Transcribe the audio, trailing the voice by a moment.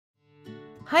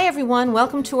Hi everyone,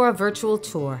 welcome to our virtual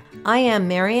tour. I am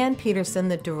Marianne Peterson,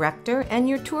 the director and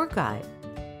your tour guide.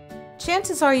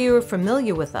 Chances are you are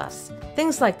familiar with us.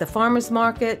 Things like the farmers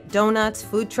market, donuts,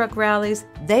 food truck rallies,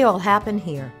 they all happen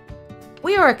here.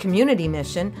 We are a community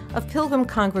mission of Pilgrim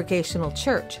Congregational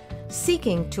Church,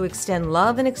 seeking to extend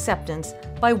love and acceptance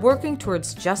by working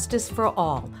towards justice for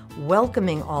all,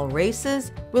 welcoming all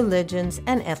races, religions,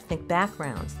 and ethnic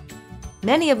backgrounds.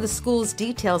 Many of the school's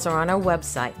details are on our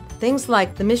website. Things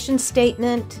like the mission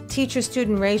statement,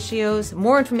 teacher-student ratios,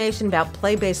 more information about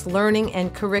play-based learning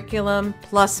and curriculum,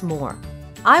 plus more.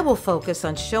 I will focus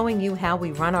on showing you how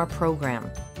we run our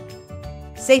program.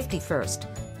 Safety first.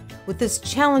 With this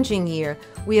challenging year,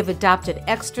 we have adopted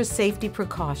extra safety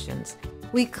precautions.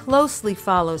 We closely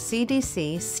follow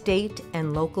CDC, state,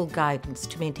 and local guidance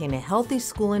to maintain a healthy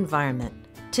school environment.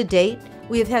 To date,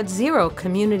 we have had zero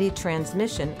community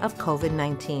transmission of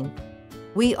COVID-19.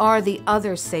 We are the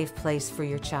other safe place for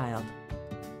your child.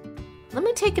 Let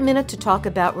me take a minute to talk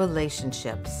about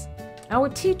relationships. Our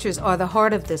teachers are the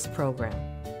heart of this program.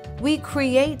 We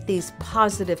create these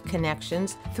positive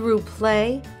connections through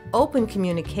play, open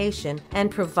communication, and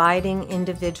providing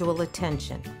individual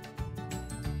attention.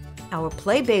 Our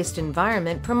play-based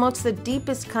environment promotes the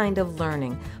deepest kind of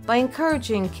learning by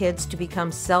encouraging kids to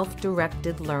become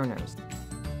self-directed learners.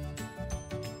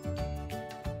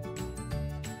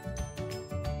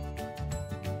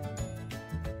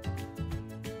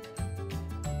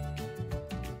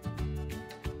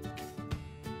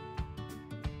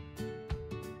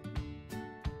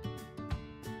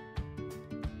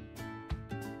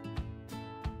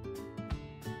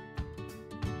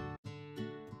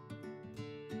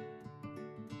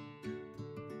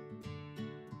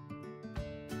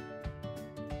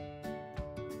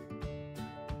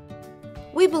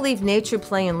 We believe nature,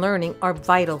 play, and learning are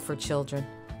vital for children.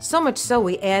 So much so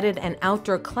we added an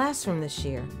outdoor classroom this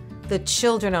year. The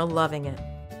children are loving it.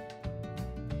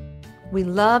 We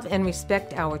love and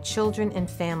respect our children and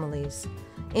families.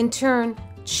 In turn,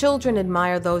 children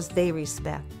admire those they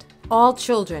respect. All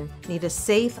children need a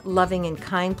safe, loving, and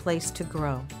kind place to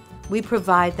grow. We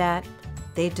provide that.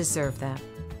 They deserve that.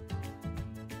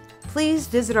 Please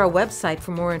visit our website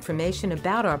for more information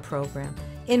about our program.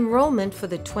 Enrollment for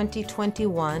the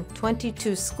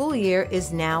 2021-22 school year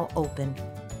is now open.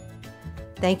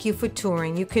 Thank you for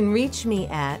touring. You can reach me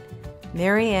at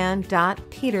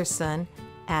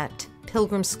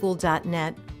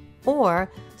marianne.peterson@pilgrimschool.net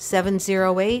or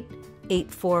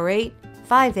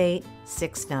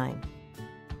 708-848-5869.